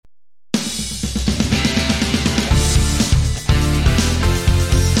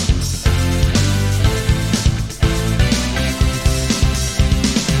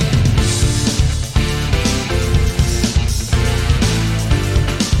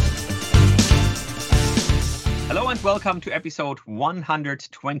and welcome to episode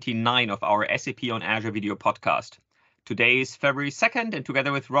 129 of our SAP on Azure video podcast. Today is February 2nd, and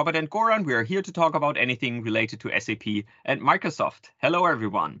together with Robert and Goran, we are here to talk about anything related to SAP and Microsoft. Hello,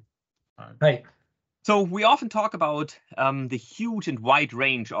 everyone. Hi. So we often talk about the huge and wide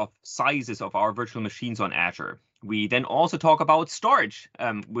range of sizes of our virtual machines on Azure. We then also talk about storage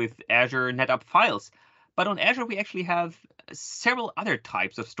with Azure NetApp Files. But on Azure, we actually have several other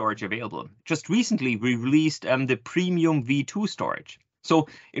types of storage available. Just recently, we released the Premium V2 storage. So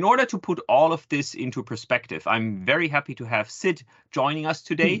in order to put all of this into perspective, I'm very happy to have Sid joining us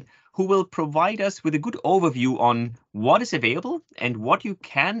today, who will provide us with a good overview on what is available and what you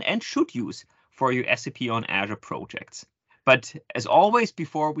can and should use for your SAP on Azure projects. But as always,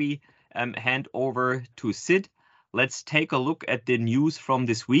 before we hand over to Sid, let's take a look at the news from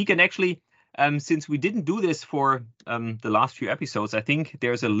this week. And actually, since we didn't do this for the last few episodes, I think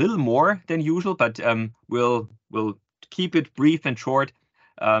there's a little more than usual, but we'll keep it brief and short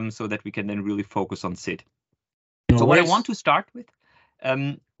so that we can then really focus on Sid. So what I want to start with,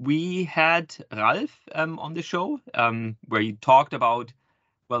 we had Ralf on the show where he talked about,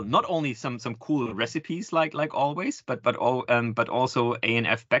 well, not only some cool recipes like always, but also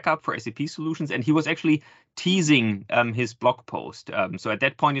ANF backup for SAP solutions, and he was actually teasing his blog post. So at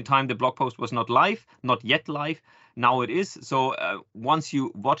that point in time, the blog post was not yet live. Now it is. So once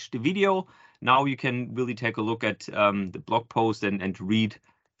you watch the video, now you can really take a look at the blog post and read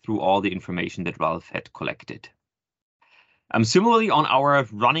through all the information that Ralf had collected. Similarly, on our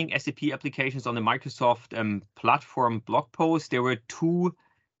running SAP applications on the Microsoft platform blog post, there were two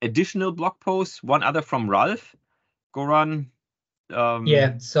additional blog posts, one other from Ralf. Goran.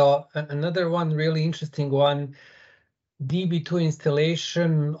 Yeah, so another one, really interesting one, DB2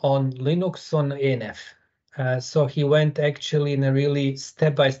 installation on Linux on ANF. So he went actually in a really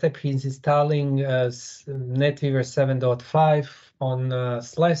step-by-step. He's installing NetWeaver 7.5 on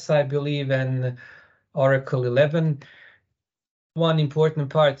Slice, I believe, and Oracle 11. One important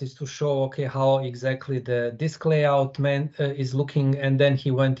part is to show, okay, how exactly the disk layout is looking, and then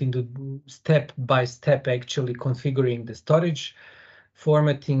he went into step-by-step actually configuring the storage,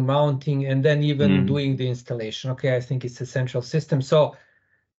 formatting, mounting, and then even doing the installation. Okay, I think it's a central system. So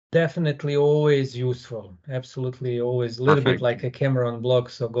definitely always useful. Absolutely always a little bit like a Cameron blog,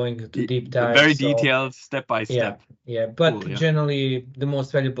 so going to deep dive. Very detailed, step-by-step. Yeah, but cool, generally the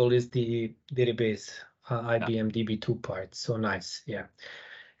most valuable is the database. IBM DB2 part, so nice, yeah.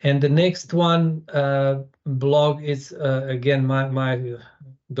 And the next one blog is again my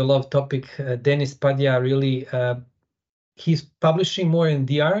beloved topic. Denis Padya, really, he's publishing more in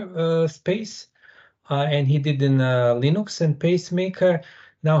DR space, and he did in Linux and Pacemaker.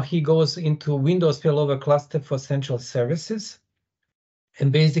 Now he goes into Windows failover cluster for central services,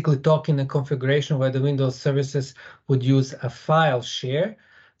 and basically talking the configuration where the Windows services would use a file share.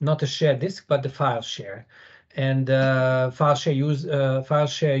 Not a shared disk, but the file share, and file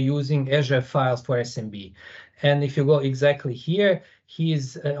share using Azure files for SMB. And if you go exactly here,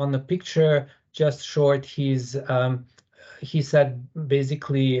 he's on the picture, just short. He said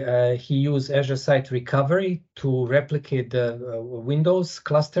basically he used Azure Site Recovery to replicate the Windows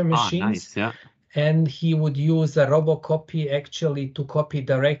cluster machines. Nice, yeah. And he would use a robocopy actually to copy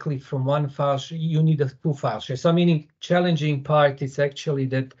directly from one file. You need a two file share. So meaning challenging part is actually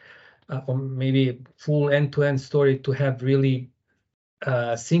that or maybe full end-to-end story to have really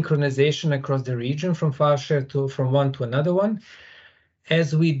synchronization across the region from file share from one to another one.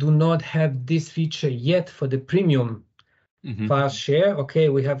 As we do not have this feature yet for the premium file share, okay,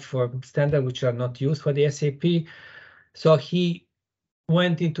 we have for standard which are not used for the SAP. So he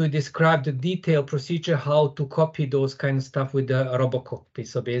went into describe the detailed procedure how to copy those kind of stuff with the robocopy.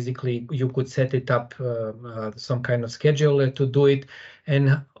 So basically you could set it up some kind of scheduler to do it,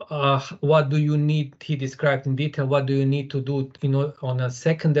 and what do you need, he described in detail, what do you need to do on a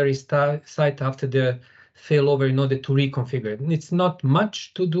secondary site after the failover in order to reconfigure it. And it's not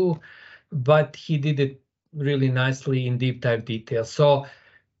much to do, but he did it really nicely in deep dive detail. So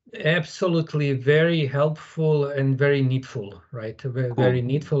absolutely very helpful and very needful, right? Very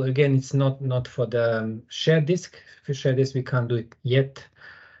needful. Again, it's not for the shared disk. For shared disk, we can't do it yet,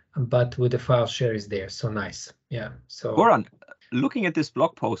 but with the file share is there. So nice. Yeah. So Goran, looking at this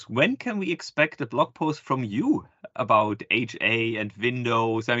blog post, when can we expect a blog post from you about HA and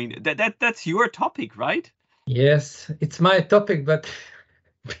Windows? I mean, that's your topic, right? Yes, it's my topic, but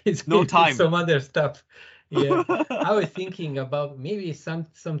it's no time. Some other stuff. Yeah, I was thinking about maybe some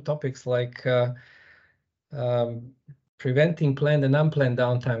topics like preventing planned and unplanned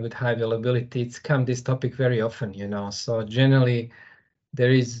downtime with high availability. It's come this topic very often, So generally,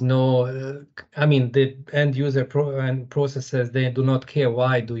 there is no, I mean, the end user and processes, they do not care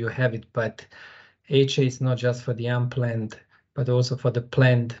why do you have it, but HA is not just for the unplanned, but also for the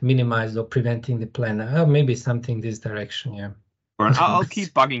planned, minimized or preventing the plan. Maybe something this direction, yeah. I'll keep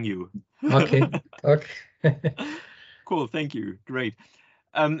bugging you. Okay, okay. Cool, thank you. Great.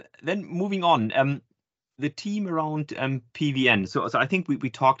 Then moving on, the team around PVN. So I think we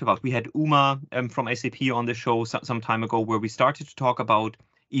talked about, we had Uma from SAP on the show some time ago, where we started to talk about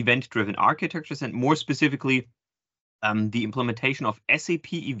event-driven architectures and more specifically the implementation of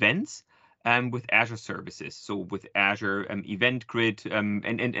SAP events with Azure services. So with Azure Event Grid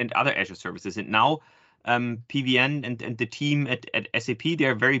and other Azure services. And now PVN and the team at SAP,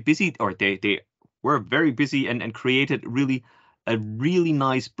 they're very busy, or they were very busy and created a really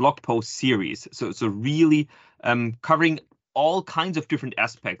nice blog post series. So really covering all kinds of different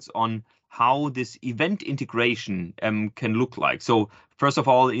aspects on how this event integration can look like. So first of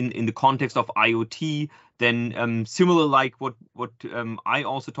all, in the context of IoT, then similar like what I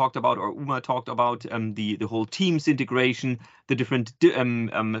also talked about, or Uma talked about, the whole Teams integration, the different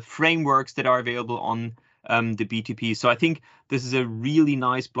frameworks that are available on the BTP. So I think this is a really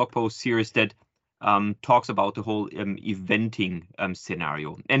nice blog post series that talks about the whole eventing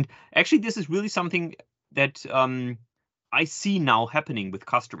scenario. And actually, this is really something that I see now happening with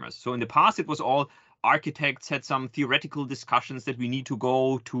customers. So in the past, it was all architects had some theoretical discussions that we need to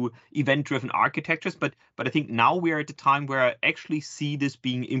go to event-driven architectures. But I think now we are at a time where I actually see this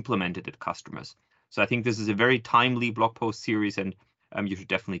being implemented at customers. So I think this is a very timely blog post series, and you should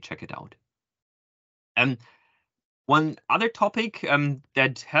definitely check it out. One other topic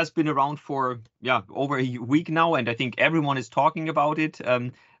that has been around for over a week now, and I think everyone is talking about it,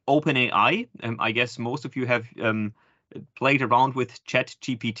 OpenAI. I guess most of you have played around with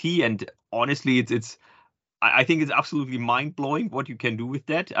ChatGPT, and honestly, I think it's absolutely mind-blowing what you can do with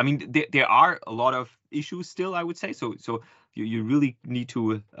that. I mean, there are a lot of issues still, I would say. So you really need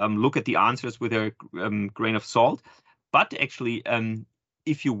to look at the answers with a grain of salt. But actually,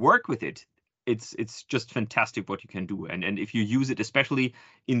 if you work with it, it's just fantastic what you can do. And if you use it, especially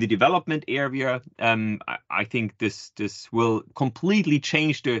in the development area, I think this will completely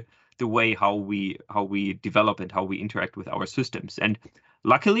change the way how we develop and how we interact with our systems. And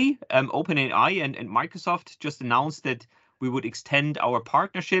luckily, OpenAI and Microsoft just announced that we would extend our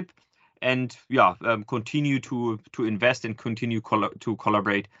partnership and continue to invest and continue to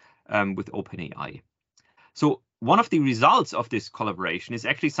collaborate with OpenAI. So one of the results of this collaboration is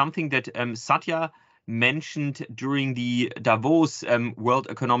actually something that Satya mentioned during the Davos World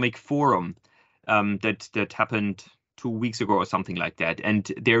Economic Forum that happened 2 weeks ago or something like that.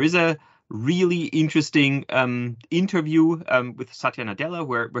 And there is a really interesting interview with Satya Nadella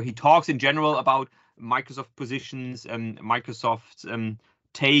where he talks in general about Microsoft positions and Microsoft's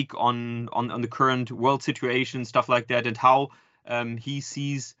take on the current world situation, stuff like that, and how he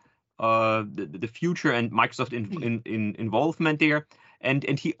sees the future and Microsoft involvement there.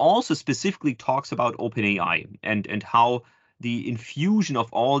 And he also specifically talks about OpenAI and how the infusion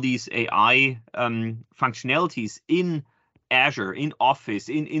of all these AI functionalities in Azure, in Office,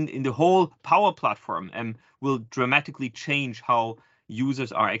 in the whole Power Platform will dramatically change how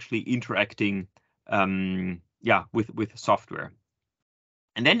users are actually interacting with software.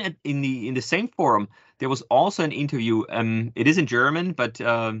 And then in the same forum, there was also an interview. It is in German, but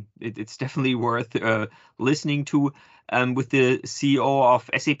it's definitely worth listening to with the CEO of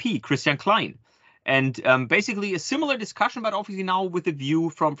SAP, Christian Klein. And basically a similar discussion, but obviously now with a view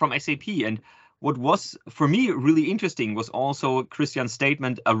from SAP. And what was, for me, really interesting was also Christian's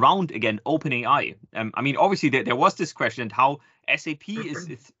statement around, again, OpenAI. I mean, obviously, there was this question how SAP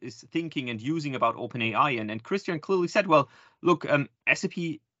is thinking and using about OpenAI. And Christian clearly said, well, look,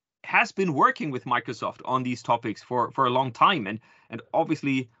 SAP has been working with Microsoft on these topics for a long time. And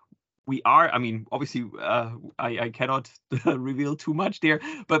obviously, we are, I mean, obviously, I cannot reveal too much there,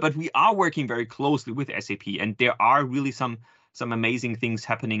 but we are working very closely with SAP. And there are really some amazing things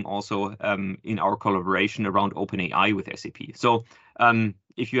happening also in our collaboration around OpenAI with SAP. So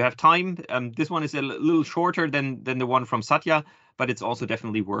if you have time, this one is a little shorter than the one from Satya, but it's also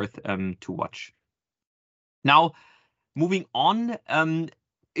definitely worth to watch. Now, moving on,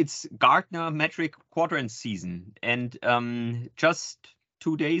 it's Gartner metric quadrant season. And just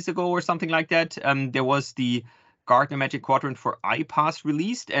 2 days ago or something like that, there was the Gartner Magic Quadrant for iPaaS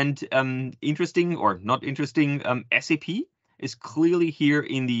released. And interesting or not interesting, SAP is clearly here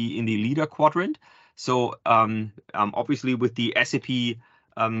in the leader quadrant. So obviously with the SAP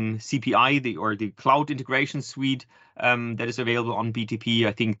CPI, the Cloud Integration Suite that is available on BTP,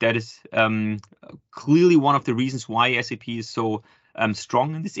 I think that is clearly one of the reasons why SAP is so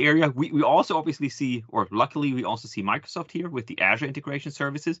strong in this area. We also obviously see, or luckily we also see Microsoft here with the Azure integration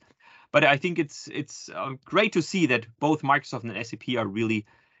services. But I think it's great to see that both Microsoft and SAP are really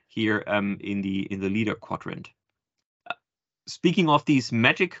here in the leader quadrant. Speaking of these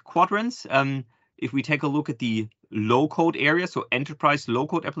magic quadrants, if we take a look at the low-code area, so enterprise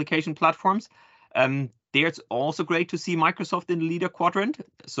low-code application platforms, there it's also great to see Microsoft in the leader quadrant.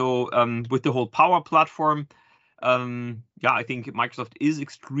 So with the whole Power Platform, yeah, I think Microsoft is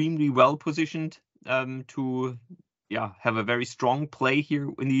extremely well positioned to have a very strong play here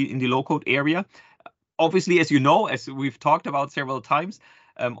in the low-code area. Obviously, as you know, as we've talked about several times,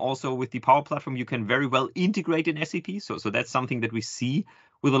 also with the Power Platform, you can very well integrate in SAP. So that's something that we see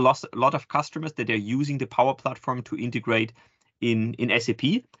with a lot of customers, that they're using the Power Platform to integrate in SAP.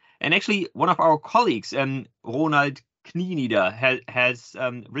 And actually, one of our colleagues, Ronald Knienieder, has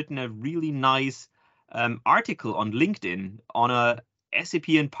written a really nice article on LinkedIn on a SAP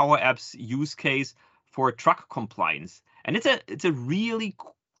and Power Apps use case for truck compliance. And it's a really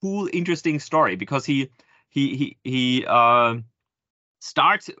cool, interesting story, because he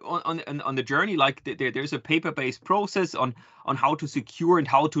starts on the journey, like there's a paper-based process on how to secure and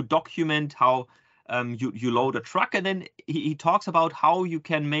how to document how you load a truck, and then he talks about how you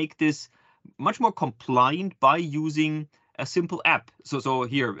can make this much more compliant by using a simple app. So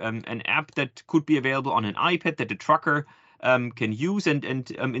here, an app that could be available on an iPad that the trucker can use, and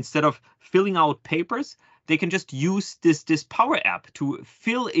instead of filling out papers, they can just use this Power App to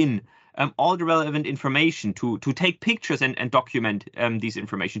fill in all the relevant information, to take pictures and document these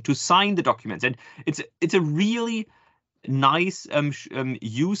information, to sign the documents. And it's a really nice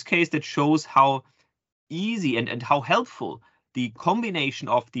use case that shows how easy and how helpful the combination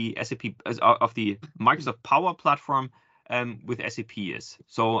of the SAP of the Microsoft Power Platform with SAP is.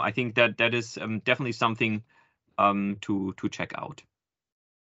 So I think that is definitely something to check out.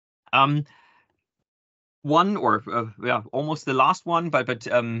 One, or almost the last one, but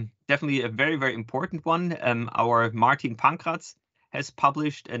definitely a very, very important one. Our Martin Pankratz has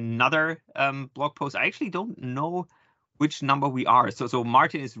published another blog post. I actually don't know which number we are. So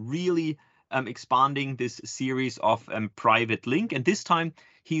Martin is really expanding this series of private link, and this time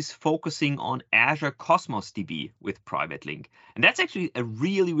he's focusing on Azure Cosmos DB with private link. And that's actually a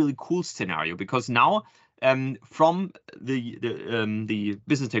really, really cool scenario, because now from the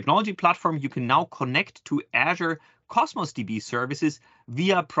business technology platform, you can now connect to Azure Cosmos DB services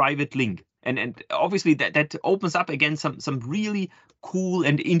via private link. And obviously that opens up again some really cool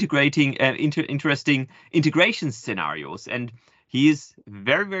and interesting integration scenarios. And he is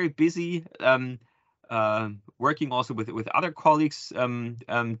very, very busy working also with other colleagues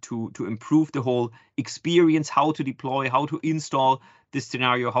to improve the whole experience, how to deploy, how to install this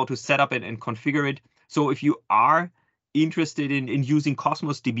scenario, how to set up and configure it. So if you are interested in using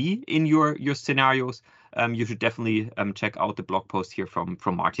Cosmos DB in your scenarios, you should definitely check out the blog post here from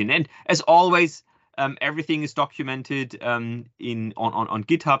Martin. And as always, everything is documented on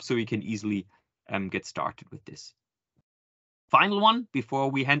GitHub, so you can easily get started with this. Final one before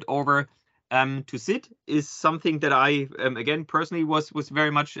we hand over to Sid is something that I again personally was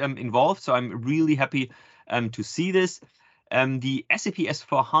very much involved. So I'm really happy to see this. The SAP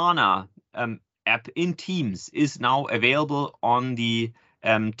S/4HANA app in Teams is now available on the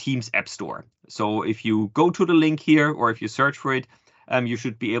Teams App Store. So if you go to the link here, or if you search for it, you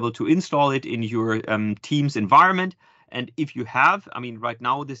should be able to install it in your Teams environment. And if you have, I mean, right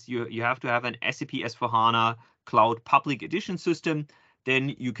now you have to have an SAP S/4HANA Cloud Public Edition system,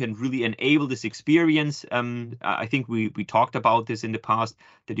 then you can really enable this experience. I think we talked about this in the past,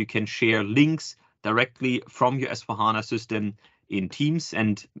 that you can share links directly from your S/4HANA system in Teams.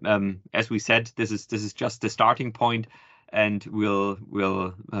 And as we said, this is just the starting point, and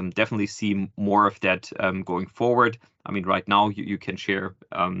we'll definitely see more of that going forward. I mean, right now you can share,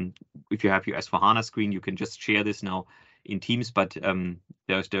 if you have your S/4HANA screen, you can just share this now in Teams, but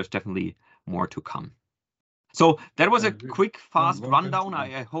there's definitely more to come. So that was a quick, fast rundown.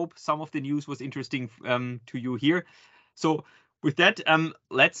 I hope some of the news was interesting to you here. So with that,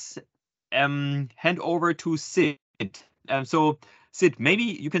 let's hand over to Sid. So Sid, maybe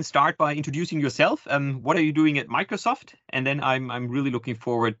you can start by introducing yourself. What are you doing at Microsoft? And then I'm really looking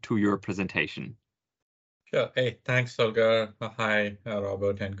forward to your presentation. Sure. Hey, thanks, Holger. Hi,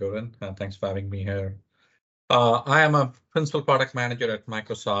 Robert and Goran. Thanks for having me here. I am a principal product manager at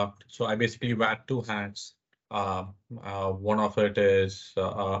Microsoft. So I basically wear two hats. One of it is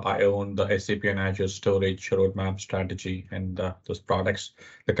I own the SAP and Azure storage roadmap strategy and those products,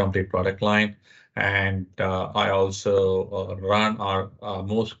 the complete product line. And I also run our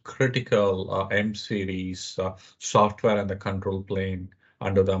most critical M series software and the control plane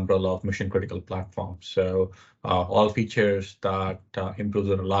under the umbrella of mission critical platforms. So all features that improve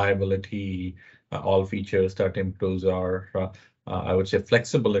the reliability, all features that improves our, I would say,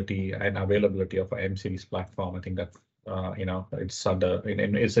 flexibility and availability of our M series platform. I think that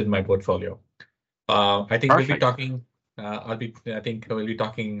it's in my portfolio. I think we'll be talking. I think we'll be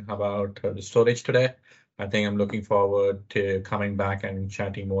talking about the storage today. I think I'm looking forward to coming back and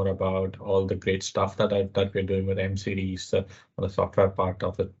chatting more about all the great stuff that we're doing with M series on the software part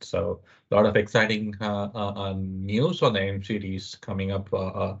of it. So a lot of exciting news on the M series coming up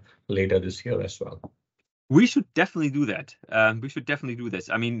later this year as well. We should definitely do that. We should definitely do this.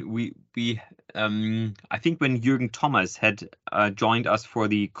 I mean, I think when Jürgen Thomas had joined us for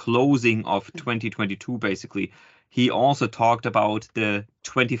the closing of 2022, basically, he also talked about the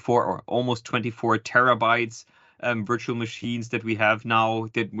 24 or almost 24 terabytes virtual machines that we have now,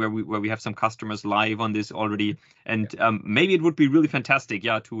 where we have some customers live on this already. And maybe it would be really fantastic,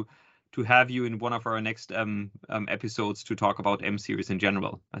 yeah, to have you in one of our next episodes to talk about M series in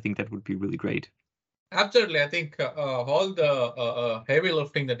general. I think that would be really great. Absolutely. I think all the heavy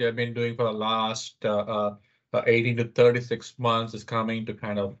lifting that you've been doing for the last 18 to 36 months is coming to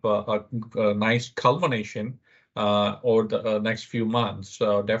kind of a nice culmination over the next few months.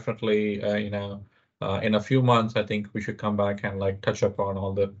 So definitely, in a few months, I think we should come back and like touch upon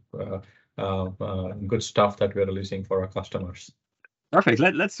all the good stuff that we're releasing for our customers. Perfect.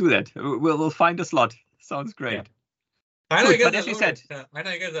 Let's do that. We'll find a slot. Sounds great. Yeah. I know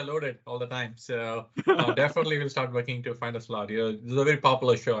you guys are loaded all the time, so definitely we'll start working to find a slot. This is a very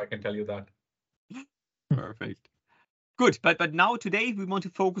popular show, I can tell you that. Perfect. Good, but now today we want to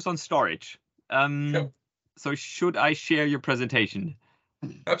focus on storage. Sure. So should I share your presentation?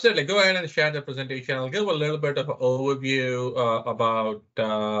 Absolutely. Go ahead and share the presentation. I'll give a little bit of an overview about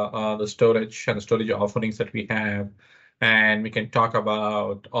the storage and the storage offerings that we have, and we can talk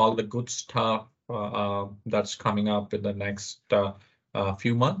about all the good stuff that's coming up in the next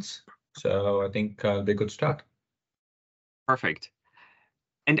few months. So I think it'll be a good start. Perfect.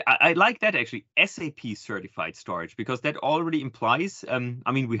 And I like that actually, SAP certified storage, because that already implies,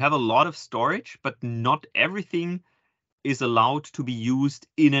 I mean, we have a lot of storage, but not everything is allowed to be used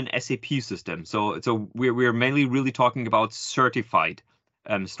in an SAP system. So we're mainly really talking about certified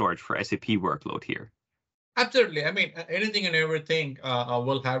storage for SAP workload here. Absolutely. I mean, anything and everything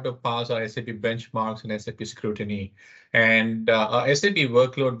will have to pass our SAP benchmarks and SAP scrutiny. And SAP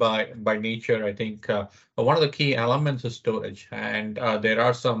workload by nature, I think one of the key elements is storage. And there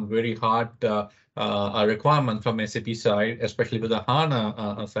are some very hard requirements from SAP side, especially with the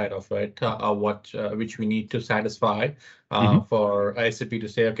HANA side of it, which we need to satisfy for SAP to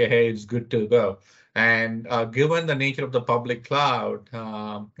say, okay, hey, it's good to go. And given the nature of the public cloud,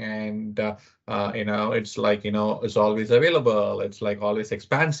 it's like, it's always available. It's like always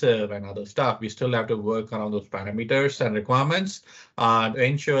expansive and other stuff. We still have to work around those parameters and requirements to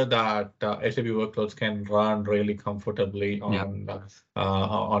ensure that SAP workloads can run really comfortably on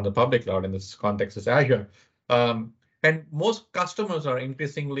the public cloud. In this context is Azure. And most customers are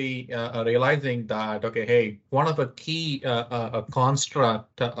increasingly realizing that, okay, hey, one of the key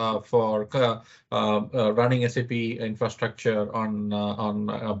construct for running SAP infrastructure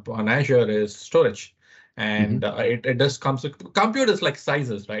on Azure is storage. And it does comes with computers like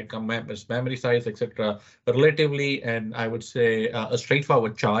sizes, right? Memory size, etc. Relatively, and I would say a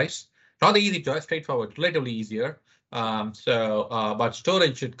straightforward choice. Not the easy choice, straightforward, relatively easier. But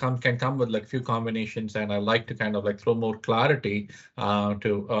storage can come with like few combinations, and I like to kind of like throw more clarity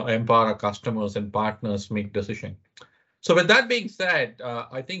to empower our customers and partners make decision. So with that being said,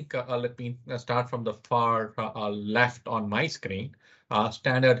 I think let me start from the far left on my screen.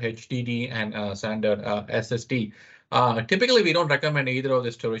 Standard HDD and standard SSD. Typically, we don't recommend either of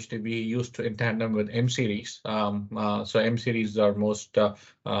the storage to be used in tandem with M series. So M series is our most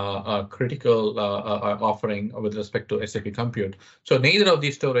critical offering with respect to SAP Compute. So neither of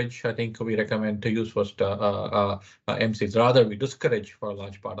these storage, I think we recommend to use first M series. Rather, we discourage for a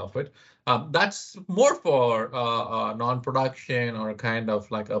large part of it. That's more for non-production or kind of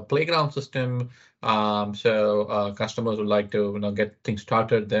like a playground system. So customers would like to get things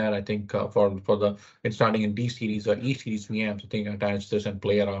started there. I think for the starting in D series or E series VMs, I think attach this and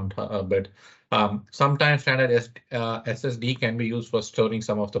play around a bit. Sometimes standard SSD can be used for storing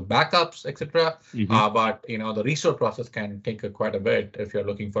some of the backups, etc. But the restore process can take quite a bit if you're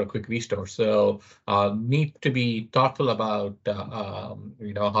looking for a quick restore. So need to be thoughtful about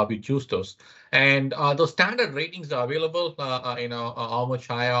how we choose those. And those standard ratings are available. How much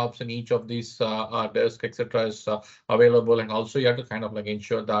IOPS in each of these disks, etc., is available, and also you have to kind of like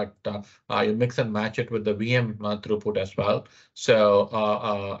ensure that you mix and match it with the VM throughput as well. So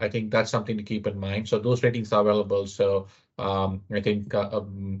I think that's something to keep in mind. So those ratings are available. So I think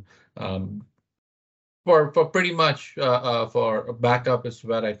for pretty much for backup is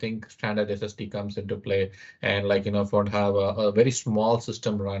where I think standard SSD comes into play. And like, if you want to have a very small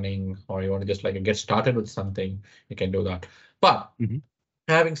system running, or you want to just like get started with something, you can do that. But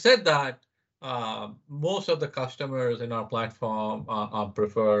having said that, most of the customers in our platform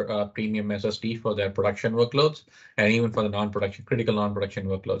prefer premium SSD for their production workloads, and even for the critical non-production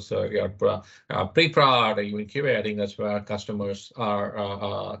workloads. So your pre-prod or even QA, I think that's where customers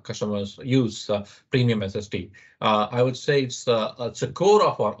use premium SSD. I would say it's a core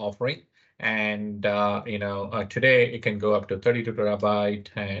of our offering. And today it can go up to 32 terabyte,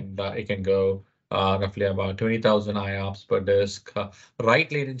 and it can go roughly about 20,000 IOPS per disk.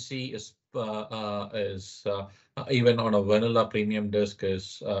 Write latency is even on a vanilla premium disk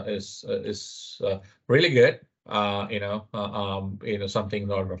is really good. Something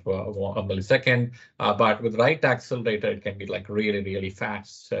order of a millisecond. But with write accelerator, it can be like really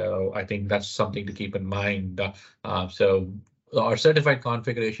fast. So I think that's something to keep in mind. So our certified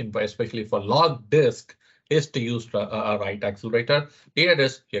configuration, especially for log disk, is to use a write accelerator. Data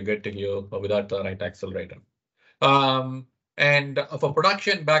disk, you're good to go without the write accelerator. And for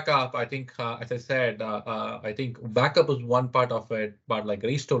production backup, I think, as I said, I think backup is one part of it, but like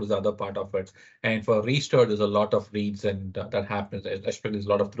restore is the other part of it. And for restore, there's a lot of reads and that happens, especially there's a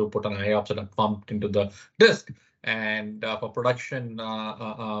lot of throughput and IOPS that are pumped into the disk. And for production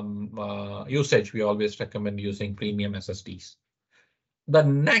usage, we always recommend using premium SSDs. The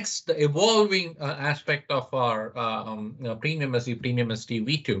next evolving aspect of our premium SSD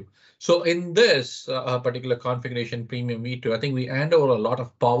V2. So in this particular configuration, premium V2, I think we hand over a lot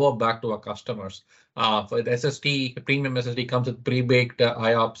of power back to our customers. For the SSD, premium SSD comes with pre-baked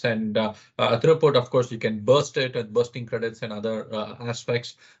IOPS and throughput. Of course, you can burst it with bursting credits and other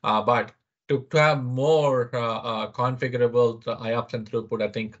aspects, but to have more configurable IOPS and throughput, I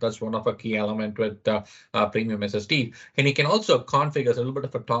think that's one of a key element with premium SSD. And you can also configure a little bit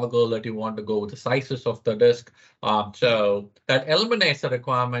of a toggle that you want to go with the sizes of the disk. So that eliminates the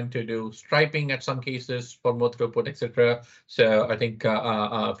requirement to do striping at some cases for more throughput, etc. So I think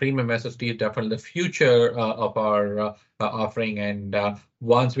premium SSD is definitely the future of our offering. And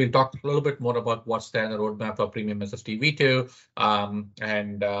once we'll talk a little bit more about what's there in the roadmap for premium SSD V2,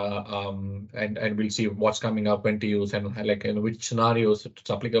 and we'll see what's coming up, when to use, and like in which scenarios it's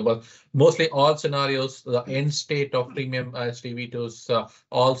applicable. Mostly all scenarios, the end state of premium SSD V2 is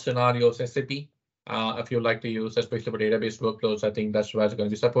all scenarios SAP. If you like to use, especially for database workloads, I think that's where it's going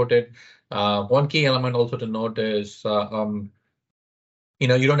to be supported. One key element also to note is you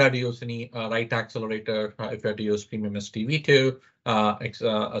don't have to use any write accelerator if you have to use premium SSD V2.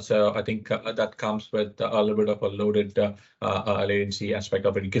 So I think that comes with a little bit of a loaded latency aspect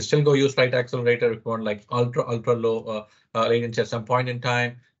of it. You can still go use write accelerator if you want like ultra low latency at some point in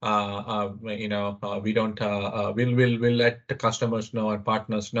time. We don't. We'll let the customers know and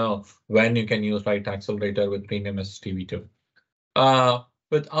partners know when you can use write accelerator with premium SSD V2.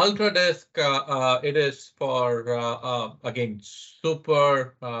 With Ultra Disk, it is for, again,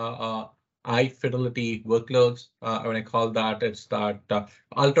 super high fidelity workloads. When I call that, it's that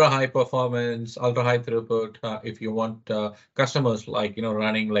ultra high performance, ultra high throughput. If you want customers like,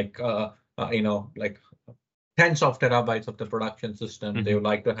 running like, like tens of terabytes of the production system, they would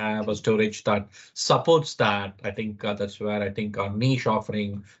like to have a storage that supports that. I think that's where I think our niche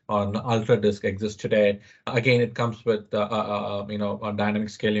offering on Ultra Disk exists today. Again, it comes with a dynamic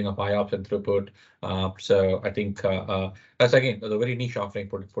scaling of IOPS and throughput. So I think that's again a very niche offering.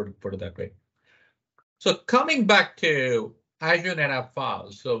 Put it that way. So coming back to Azure NetApp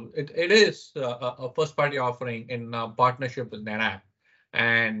Files, so it is a first-party offering in partnership with NetApp.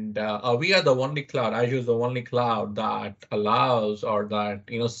 And we are the only cloud, Azure is the only cloud that allows or that,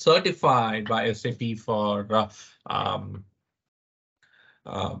 certified by SAP for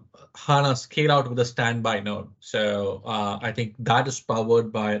HANA scale out with a standby node. So I think that is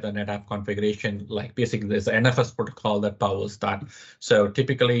powered by the NetApp configuration. Like basically there's an NFS protocol that powers that. So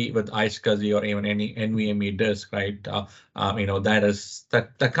typically with iSCSI or even any NVMe disk, right? That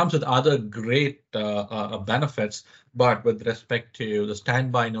comes with other great benefits, but with respect to the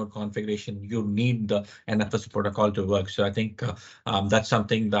standby node configuration, you need the NFS protocol to work. So I think that's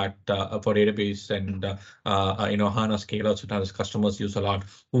something that for database and HANA scale-outs and customers use a lot.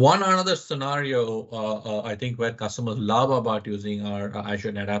 One another scenario I think where customers love about using our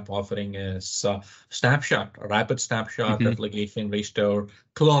Azure NetApp offering is snapshot, rapid snapshot, replication, restore,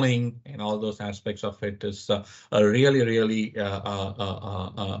 cloning, and all those aspects of it is really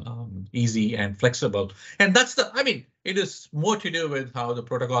easy and flexible. And that's it is more to do with how the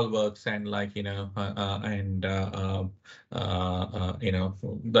protocol works and that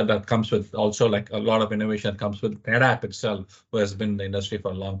comes with also like a lot of innovation that comes with NetApp itself, who has been in the industry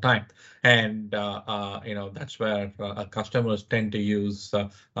for a long time. And that's where customers tend to use Azure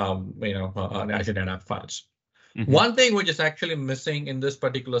NetApp files. One thing which is actually missing in this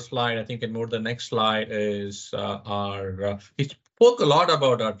particular slide, I think, and more the next slide is we spoke a lot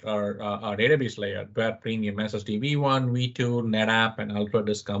about our database layer, where premium SSD V1, V2, NetApp, and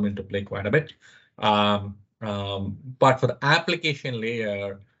Ultradisk come into play quite a bit. But for the application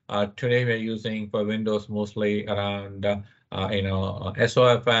layer, today we're using for Windows mostly around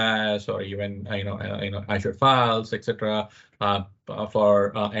SOFS or even Azure Files, etc.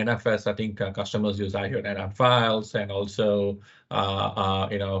 For NFS, I think customers use Azure NetApp Files and also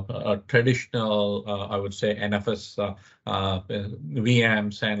traditional, I would say NFS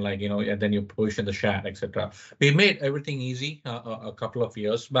VMs and and then you push in the chat, etc. We made everything easy a couple of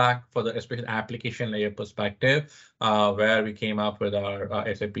years back for the especially application layer perspective, where we came up with our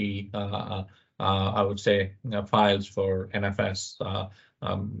SAP I would say files for NFS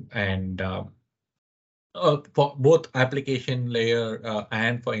for both application layer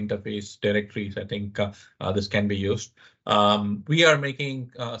and for interface directories. I think this can be used. We are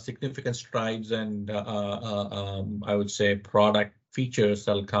making significant strides, and I would say product features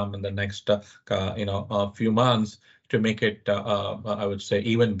will come in the next few months to make it I would say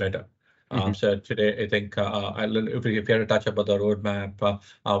even better. So today, I think if you had to touch about the roadmap,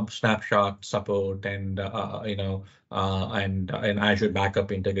 snapshot support, and and Azure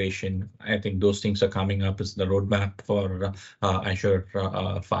backup integration, I think those things are coming up as the roadmap for Azure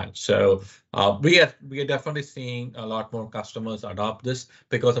files. So we are definitely seeing a lot more customers adopt this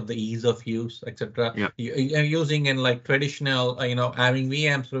because of the ease of use, etc. Yeah. You're using in like traditional, having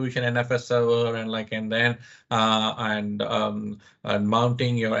VM solution, NFS server, and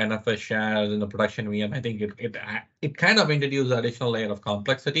mounting your NFS shares in the production VM. I think it kind of introduces an additional layer of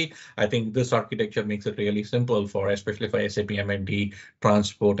complexity. I think this architecture makes it really simple especially for SAP MMD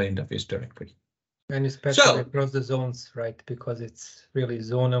transport and interface directory. And especially across the zones, right? Because it's really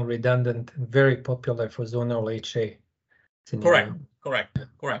zonal redundant, very popular for zonal HA. Correct.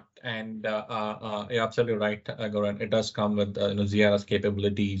 And you're absolutely right, Goran. It does come with Ziara's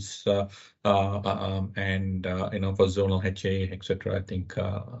capabilities and for zonal HA, etc. I think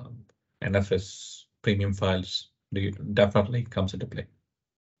NFS premium files definitely comes into play.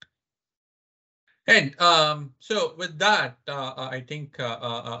 And so with that, I think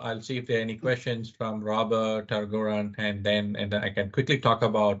I'll see if there are any questions from Robert or Goran, and then I can quickly talk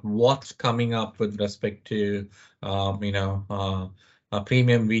about what's coming up with respect to premium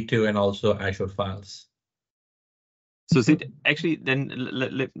V2 and also Azure files. So Sid, actually, then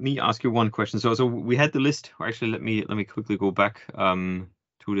let me ask you one question. So we had the list. Or actually, let me quickly go back to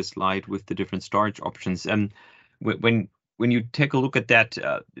the slide with the different storage options. And when you take a look at that,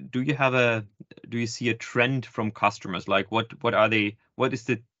 do you see a trend from customers? Like what are they? What is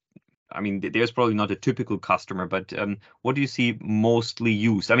the? I mean, there's probably not a typical customer, but what do you see mostly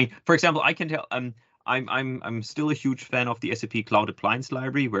used? I mean, for example, I can tell. I'm still a huge fan of the SAP Cloud Appliance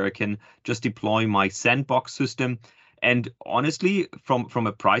Library, where I can just deploy my sandbox system. And honestly, from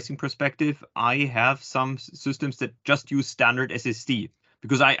a pricing perspective, I have some systems that just use standard SSD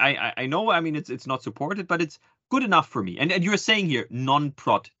because I know, I mean, it's not supported, but it's good enough for me. And you're saying here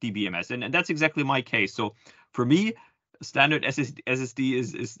non-prod DBMS, and that's exactly my case. So for me, standard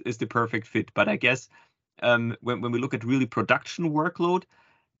SSD is the perfect fit. But I guess when we look at really production workload,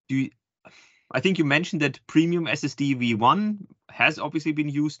 I think you mentioned that premium SSD V1 has obviously been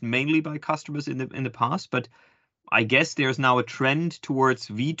used mainly by customers in the past, but I guess there's now a trend towards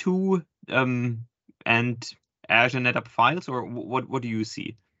V2 and Azure NetApp files, or what do you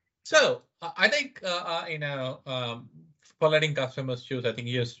see? So I think for letting customers choose, I think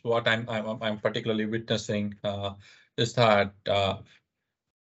here's what I'm particularly witnessing is that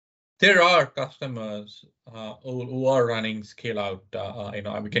there are customers who are running scale out.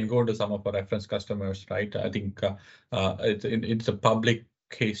 We can go into some of our reference customers, right? I think it's a public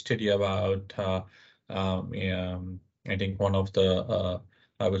case study about I think one of the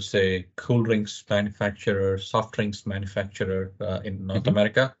I would say, cool drinks manufacturer, soft drinks manufacturer in North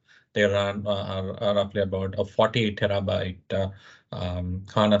America. They run roughly about a 48 terabyte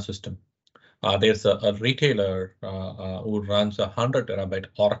HANA system. There's a retailer who runs a 100 terabyte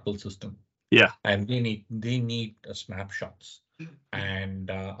Oracle system. Yeah. And they need snapshots. And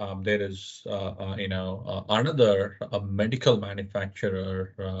there is another medical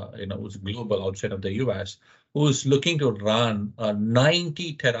manufacturer who's global outside of the US, who's looking to run a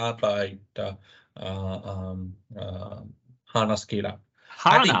 90 terabyte HANA scale out.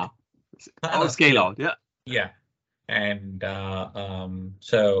 HANA. Scale out. Yeah. Yeah. And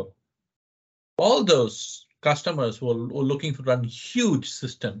so all those customers who are looking to run huge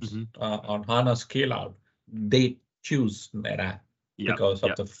systems on HANA scale out, they choose NetApp because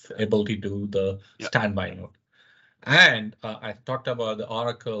of the ability to do the standby node. And I talked about the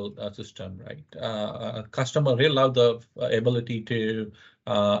Oracle system, right? A customer really love the ability to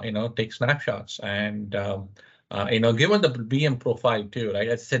take snapshots and given the VM profile too, right?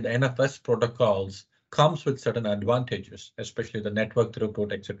 I said the NFS protocols comes with certain advantages, especially the network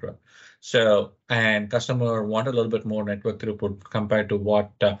throughput, etc. So, and customer want a little bit more network throughput compared to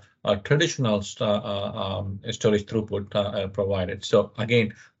what traditional storage throughput provided. So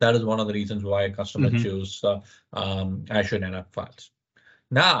again, that is one of the reasons why customers choose Azure NetApp files.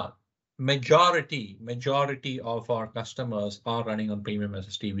 Now, majority of our customers are running on premium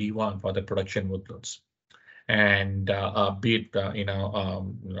SSD V1 for the production workloads. And be it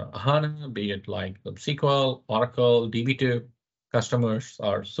HANA, be it like the SQL, Oracle, DB2, customers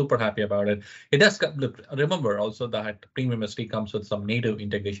are super happy about it. It does remember also that premium SSD comes with some native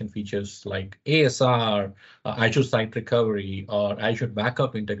integration features like ASR, Azure Site Recovery, or Azure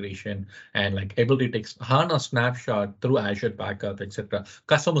Backup integration, and like ability to take HANA snapshot through Azure Backup, etc.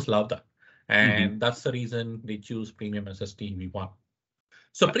 Customers love that, and that's the reason they choose premium SSD V1.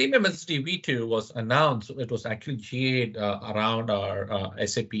 So premium SSD V2 was announced. It was actually GA'd around our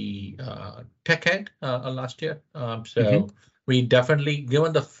SAP TechEd last year. So we definitely,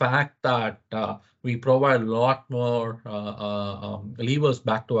 given the fact that we provide a lot more levers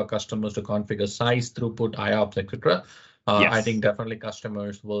back to our customers to configure size, throughput, IOPS, etc. I think definitely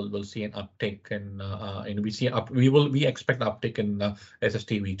customers will see an uptick in we expect uptick in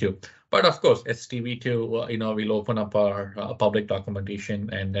SSD V2. But of course, SSD V2, we'll open up our public documentation,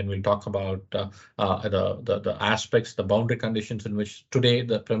 and then we'll talk about the aspects, the boundary conditions in which today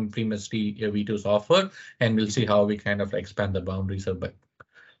the premium SSD V2 is offered, and we'll see how we kind of expand the boundaries a bit.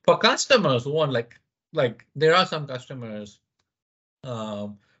 For customers who want like there are some customers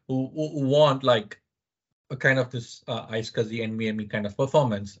who want like a kind of this iSCSI NVMe kind of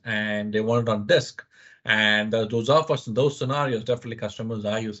performance, and they want it on disk. And those offers in those scenarios, definitely customers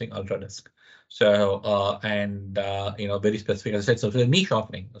are using Ultra Disk. So very specific, as I said, so it's a niche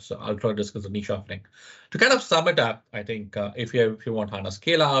offering. So Ultra Disk is a niche offering. To kind of sum it up, I think if you want HANA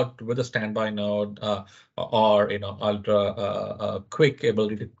scale out with a standby node, or ultra quick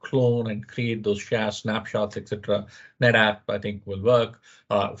ability to clone and create those share snapshots, etc., NetApp I think will work.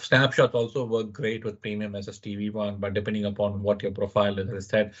 Snapshots also work great with premium SSD V1, but depending upon what your profile is, as I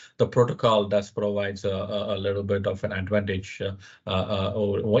said, the protocol does provides a little bit of an advantage,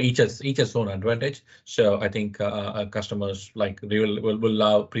 or each has own advantage. So I think customers like they will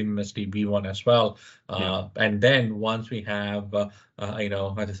love premium SSD V1 as well. And then once we have, as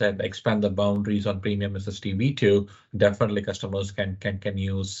I said, expand the boundaries on premium SSD V2, definitely customers can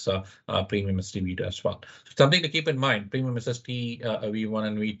use premium SSD V2 as well. So something to keep in mind: premium SSD V1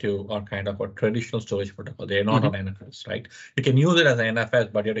 and V2 are kind of a traditional storage protocol. They're not on NFS, right? You can use it as an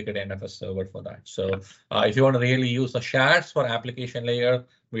NFS, but you have to get an NFS server for that. So if you want to really use the shares for application layer,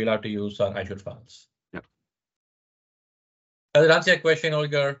 we'll have to use our Azure files. Does that answer your question,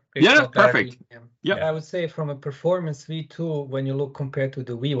 Olga? Yeah, perfect. Yeah, I would say from a performance V2, when you look compared to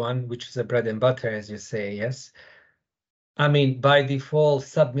the V1, which is a bread and butter, as you say, yes. I mean, by default,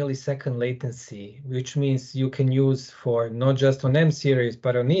 sub-millisecond latency, which means you can use for not just on M series,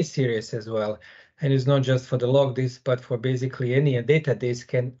 but on E series as well. And it's not just for the log disk, but for basically any data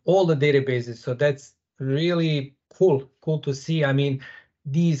disk and all the databases. So that's really cool to see. I mean,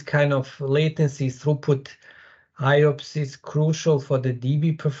 these kind of latencies, throughput, IOPS is crucial for the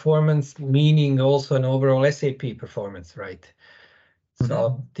DB performance, meaning also an overall SAP performance, right?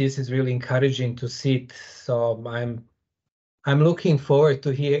 So this is really encouraging to see it. So I'm looking forward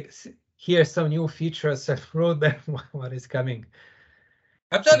to hear some new features and roadmap what is coming.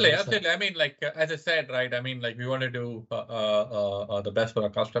 Absolutely, absolutely. I mean, like as I said, right? I mean, like we want to do the best for our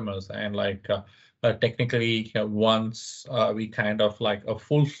customers, and like technically, once we kind of like a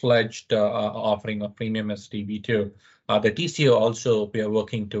full-fledged offering of premium SDV2, the TCO also we are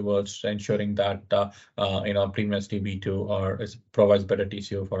working towards ensuring that premium SDV2 provides better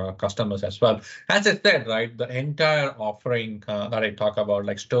TCO for our customers as well. As I said, right, the entire offering that I talk about,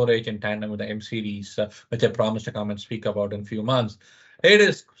 like storage in tandem with the M series, which I promised to come and speak about in a few months. It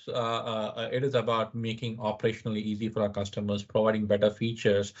is about making operationally easy for our customers, providing better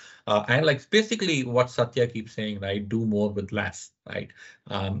features, and like basically what Satya keeps saying, right? Do more with less, right?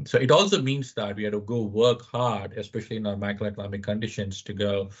 So it also means that we have to go work hard, especially in our macroeconomic conditions, to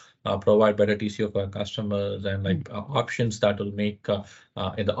go provide better TCO for our customers and like options that will make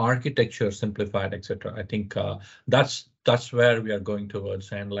in the architecture simplified, etc. I think that's where we are going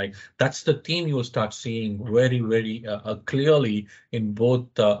towards, and like that's the theme you will start seeing very clearly in both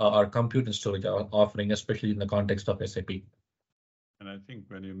our compute and storage offering, especially in the context of SAP. And I think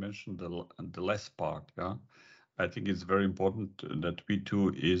when you mentioned the less part, yeah, I think it's very important that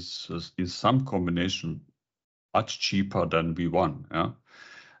V2 is in some combination much cheaper than V1, yeah.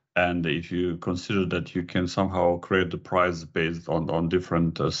 And if you consider that you can somehow create the price based on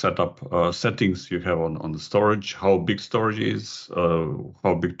different settings you have on the storage, how big storage is,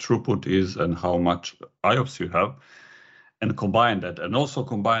 how big throughput is, and how much IOPS you have, and combine that, and also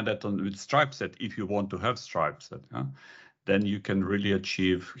combine that with stripe set if you want to have stripe set, yeah? Then you can really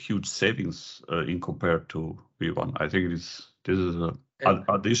achieve huge savings in compared to V1. I think this is an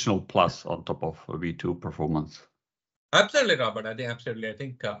additional plus on top of V2 performance. Absolutely, Robert. I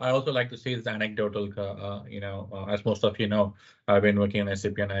think I also like to say this anecdotal. As most of you know, I've been working on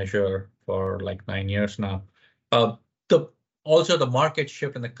SAP and Azure for like 9 years now. The market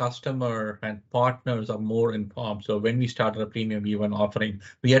shift and the customer and partners are more informed. So when we started a premium V1 offering,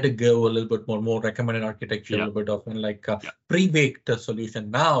 we had to go a little bit more recommended architecture, a little bit of like pre-baked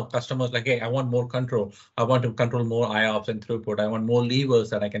solution. Now customers like, hey, I want more control. I want to control more IOPS and throughput. I want more levers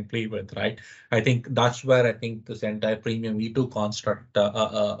that I can play with, right? I think that's where I think this entire premium V2 construct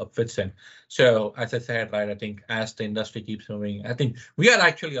fits in. So as I said, right, I think as the industry keeps moving, I think we are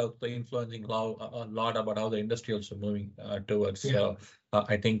actually also influencing a lot about how the industry also moving towards. Yeah. So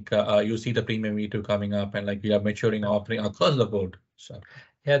I think you see the premium V2 coming up, and like we are maturing offering across the board. So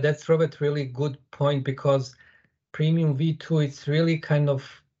yeah, that's Robert, really good point, because premium V2 is really kind of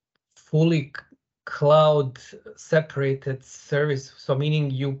fully cloud separated service. So meaning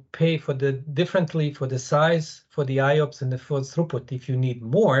you pay for differently for the size, for the IOPS, and for throughput. If you need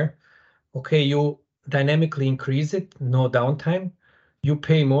more, okay, you dynamically increase it, no downtime. You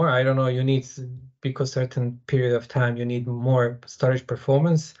pay more. I don't know, you need, because certain period of time you need more storage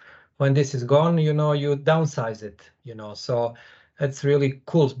performance. When this is gone, you downsize it, so that's really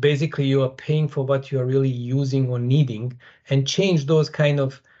cool. Basically, you are paying for what you are really using or needing, and change those kind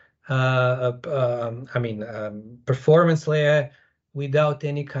of performance layer without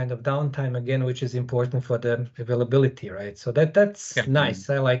any kind of downtime, again, which is important for the availability, right? So that's nice.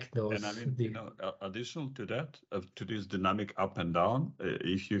 I like those. And I mean, additional to that, to this dynamic up and down,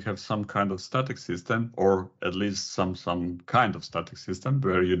 if you have some kind of static system, or at least some kind of static system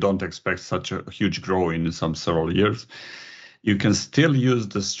where you don't expect such a huge growth in some several years, you can still use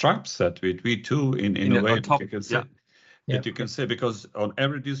the stripe set with V2 in a way that you can say. That you can say, because on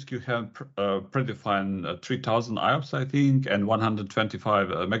every disk you have predefined 3000 IOPS, I think, and 125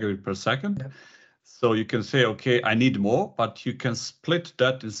 megabit per second. Yeah. So you can say, okay, I need more, but you can split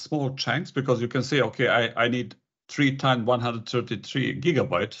that in small chunks, because you can say, okay, I need 3 times 133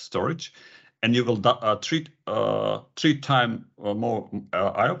 gigabyte storage, and you will treat 3 times more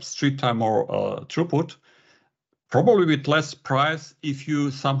IOPS, 3 times more throughput, probably with less price if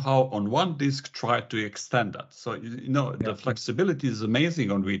you somehow on one disk try to extend that. So the flexibility is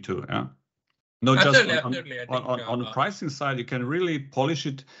amazing on V2. Yeah, not absolutely, just on the pricing side, you can really polish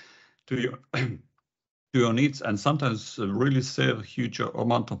it to your needs, and sometimes really save a huge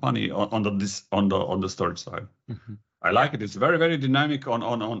amount of money on the storage side. Mm-hmm. I like it. It's very, very dynamic on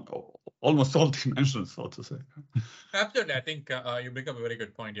almost all dimensions, so to say. Absolutely, I think you bring up a very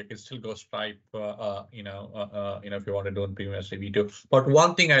good point. You can still go stripe, if you want to do on premium SAP2. But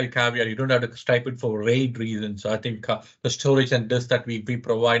one thing I'll caveat: you don't have to stripe it for RAID reasons. So I think the storage and disk that we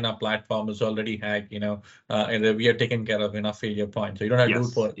provide in our platform is already hacked. And we are taking care of enough failure points. So you don't have to do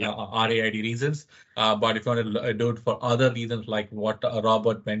it for RAID reasons. But if you want to do it for other reasons, like what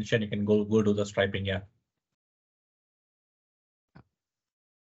Robert mentioned, you can go do the striping. Yeah.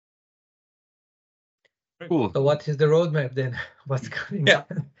 Cool. So what is the roadmap then? What's coming? Yeah.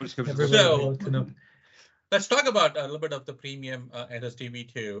 Everybody wants to know. let's talk about a little bit of the premium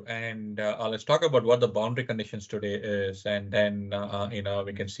SSDB2, and let's talk about what the boundary conditions today is, and then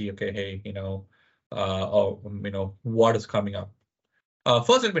we can see, okay, hey, what is coming up.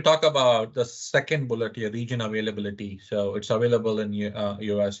 First, let me talk about the second bullet here, region availability. So it's available in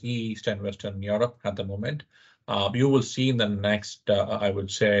US East and Western Europe at the moment. You will see in the next, I would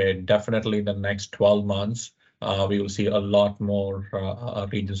say, definitely in the next 12 months, we will see a lot more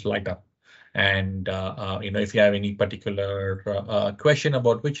regions light up. And if you have any particular question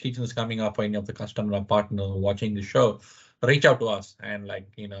about which region is coming up, or any of the customer or partner watching the show, reach out to us, and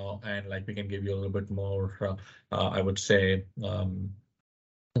we can give you a little bit more, I would say,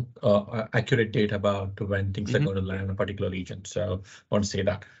 accurate data about when things are going to land in a particular region. So I want to say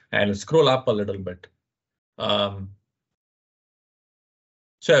that. And let's scroll up a little bit.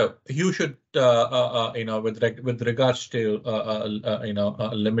 So you should, with regards to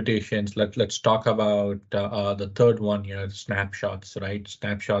limitations, let's talk about the third one here, snapshots, right?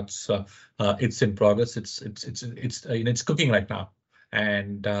 Snapshots. It's in progress. It's cooking right now,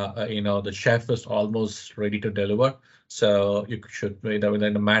 and the chef is almost ready to deliver. So you should,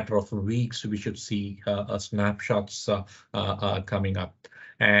 within a matter of weeks, we should see snapshots coming up.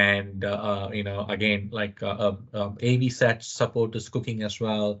 And again, like AV set support is cooking as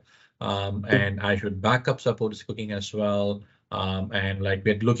well, and Azure backup support is cooking as well. And like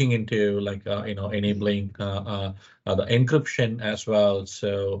we're looking into enabling the encryption as well.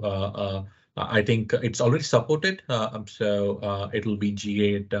 So I think it's already supported. So it will be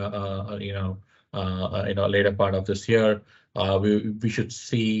GA'd, later part of this year. We should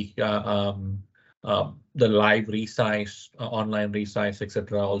see the live resize, online resize,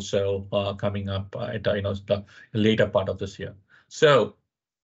 etc. also coming up at the later part of this year. So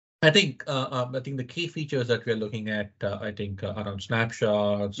I think the key features that we're looking at, around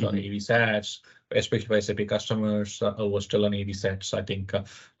snapshots or AV sets, especially for SAP customers who are still on AV sets, I think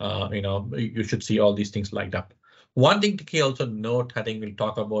you should see all these things light up. One thing to also note, I think we'll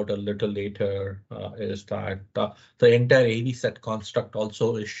talk about a little later, is that the entire AV set construct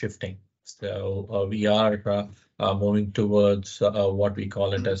also is shifting. So we are moving towards what we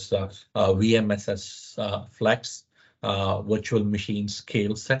call it as VMSS Flex, virtual machine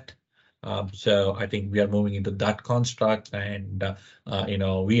scale set. So I think we are moving into that construct, and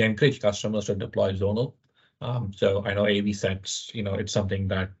we encourage customers to deploy zonal. So I know AV sets, it's something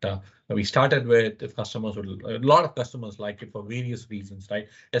that we started with. If customers a lot of customers like it for various reasons, right?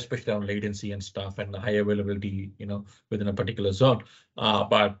 Especially on latency and stuff, and the high availability, within a particular zone.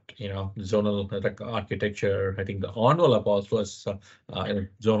 But zonal architecture, I think the envelope also is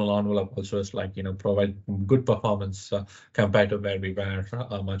zonal envelope also is provide good performance compared to where we were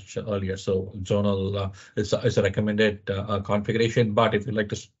much earlier. So zonal is a recommended configuration. But if you like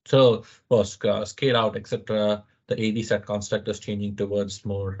to still scale out, etc., the AV set construct is changing towards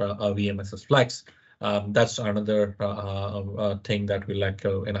more VMSS Flex. That's another thing that we like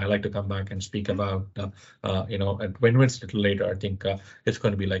to, and I like to come back and speak about, and when it's a little later. I think it's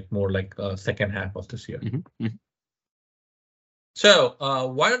going to be more like second half of this year. So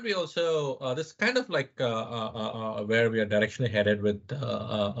why don't we also, this kind of like where we are directionally headed with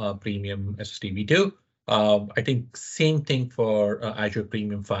premium SSDB2. I think same thing for Azure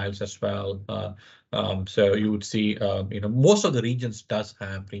Premium Files as well. So you would see, most of the regions does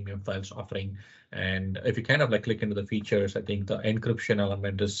have Premium Files offering. And if you kind of click into the features, I think the encryption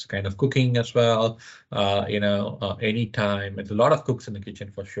element is kind of cooking as well. Anytime, it's a lot of cooks in the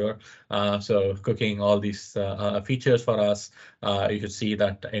kitchen for sure. So cooking all these features for us, you should see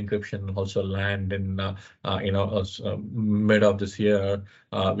that encryption will also land in, mid of this year.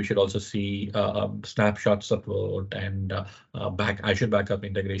 We should also see snapshot support and Azure backup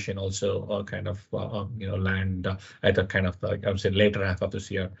integration also kind of land at the kind of I would say later half of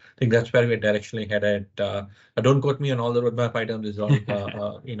this year. I think that's where we're directionally headed. Don't quote me on all the roadmap items. Is all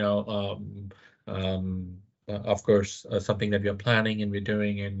of course something that we are planning and we're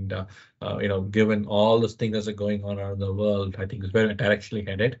doing, and given all the things that are going on around the world, I think it's very directionally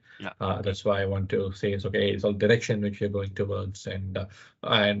headed. That's why I want to say it's okay. It's all direction which we're going towards, and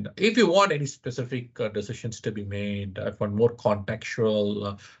if you want any specific decisions to be made for more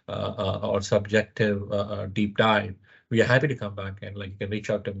contextual or subjective deep dive, we are happy to come back, and you can reach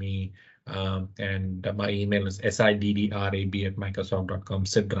out to me. And my email is siddrab@microsoft.com,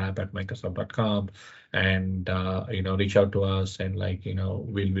 sidrab@microsoft.com, and reach out to us, and we'll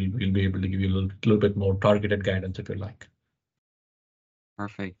be able to give you a little bit more targeted guidance if you like.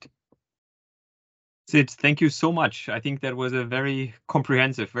 Perfect. Sid, thank you so much. I think that was a very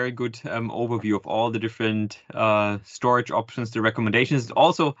comprehensive, very good overview of all the different storage options, the recommendations.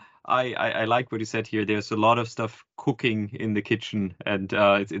 Also, I like what you said here. There's a lot of stuff cooking in the kitchen, and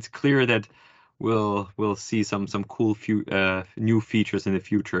it's clear that we'll see some cool new features in the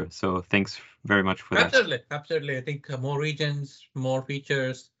future. So thanks very much for that. Absolutely. I think more regions, more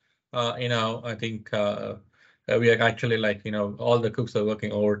features. I think we are actually all the cooks are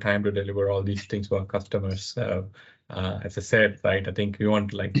working overtime to deliver all these things for our customers. So as I said, right, I think we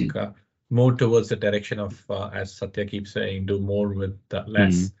want to move towards the direction of, as Satya keeps saying, do more with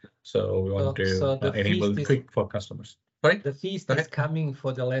less. So we want to enable quick for customers. Right? The feast is coming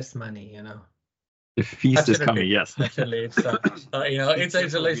for the less money, The feast is coming, yes. Actually, it's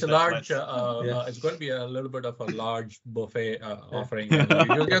it's a large. It's going to be a little bit of a large buffet offering. You're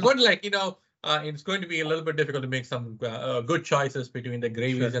going to it's going to be a little bit difficult to make some good choices between the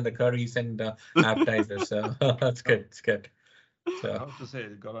gravies and the curries and appetizers. So that's good. It's good. So. How to say,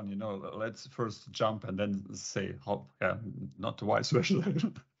 Goran? Let's first jump and then say hop. Yeah, not the vice versa.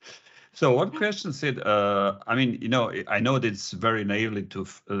 So one question said, I know that it's very naively to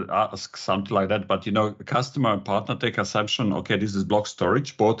ask something like that, but customer and partner take assumption, okay, this is block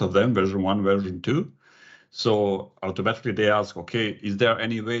storage, both of them, version 1, version 2. So automatically they ask, okay, is there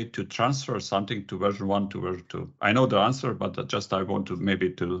any way to transfer something to version 1 to version 2? I know the answer, but just I want to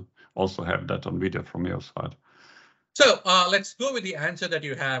maybe to also have that on video from your side. So let's go with the answer that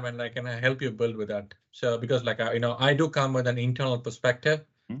you have, and can I help you build with that? So because I do come with an internal perspective.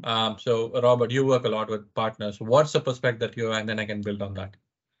 So Robert, you work a lot with partners. What's the perspective that you have, and then I can build on that.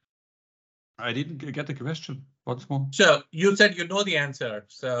 I didn't get the question. What's more? So you said you know the answer.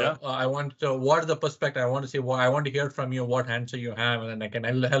 So yeah. I want to. What is the perspective? I want to see. I want to hear from you what answer you have, and then I can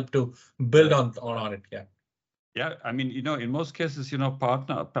help to build on it. Yeah. Yeah, I mean, in most cases,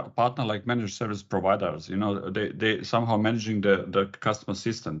 partner like managed service providers, they somehow managing the customer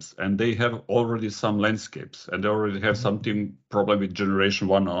systems, and they have already some landscapes, and they already have something problem with generation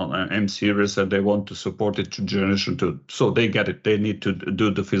 1 on M series, and they want to support it to generation 2. So they get it. They need to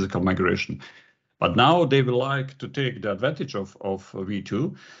do the physical migration. But now they will like to take the advantage of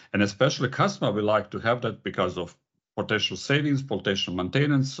V2, and especially customer will like to have that because of potential savings, potential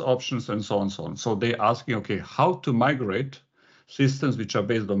maintenance options, and so on and so on. So they're asking, okay, how to migrate systems which are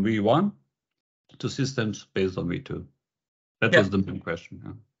based on V1 to systems based on V2? That was the main question.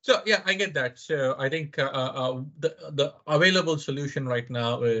 Yeah. So yeah, I get that. So I think the available solution right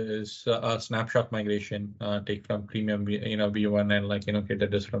now is a snapshot migration. Take from premium V1 and get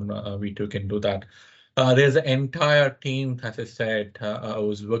this from V2 can do that. There's an entire team, as I said,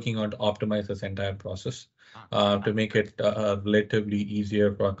 who's working on to optimize this entire process. To make it relatively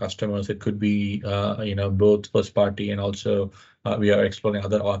easier for our customers. It could be, both first party and also we are exploring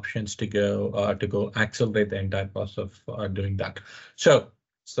other options to go accelerate the entire process of doing that. So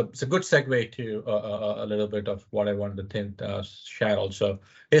it's a good segue to a little bit of what I wanted to share also.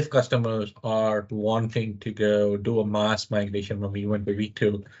 If customers are wanting to go do a mass migration from V1 to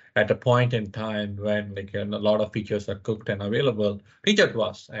V2 at a point in time when a lot of features are cooked and available, reach out to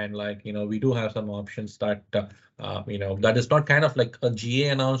us. And we do have some options that that is not kind of like a GA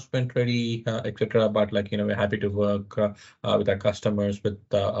announcement ready, etc. But we're happy to work with our customers with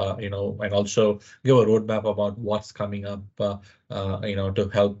and also give a roadmap about what's coming up to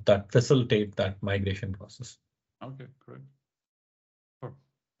help that facilitate that migration process. Okay, great. Sure.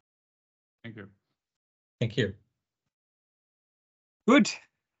 Thank you. Thank you. Good.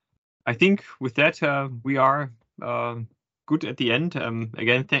 I think with that we are good at the end.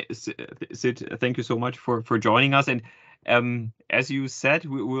 Again, Sid, thank you so much for joining us. And as you said,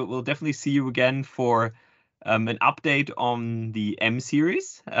 we'll definitely see you again for an update on the M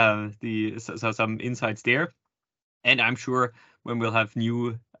series, some insights there. And I'm sure when we'll have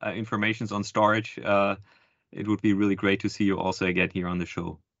new informations on storage, it would be really great to see you also again here on the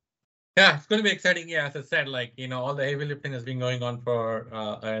show. Yeah, it's going to be exciting. Yeah, as I said, all the heavy lifting has been going on for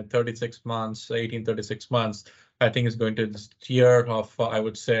 36 months, 36 months. I think it's going to this year of, I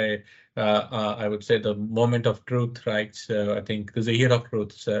would say the moment of truth, right? So I think there's a year of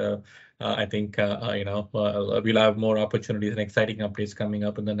truth. So I think, we'll have more opportunities and exciting updates coming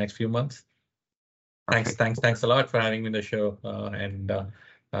up in the next few months. Thanks a lot for having me on the show. And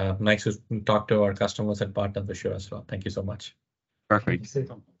nice to talk to our customers and part of the show as well. Thank you so much. Perfect.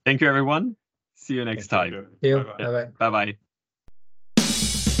 Thank you, everyone. See you next time. Bye-bye. Bye-bye.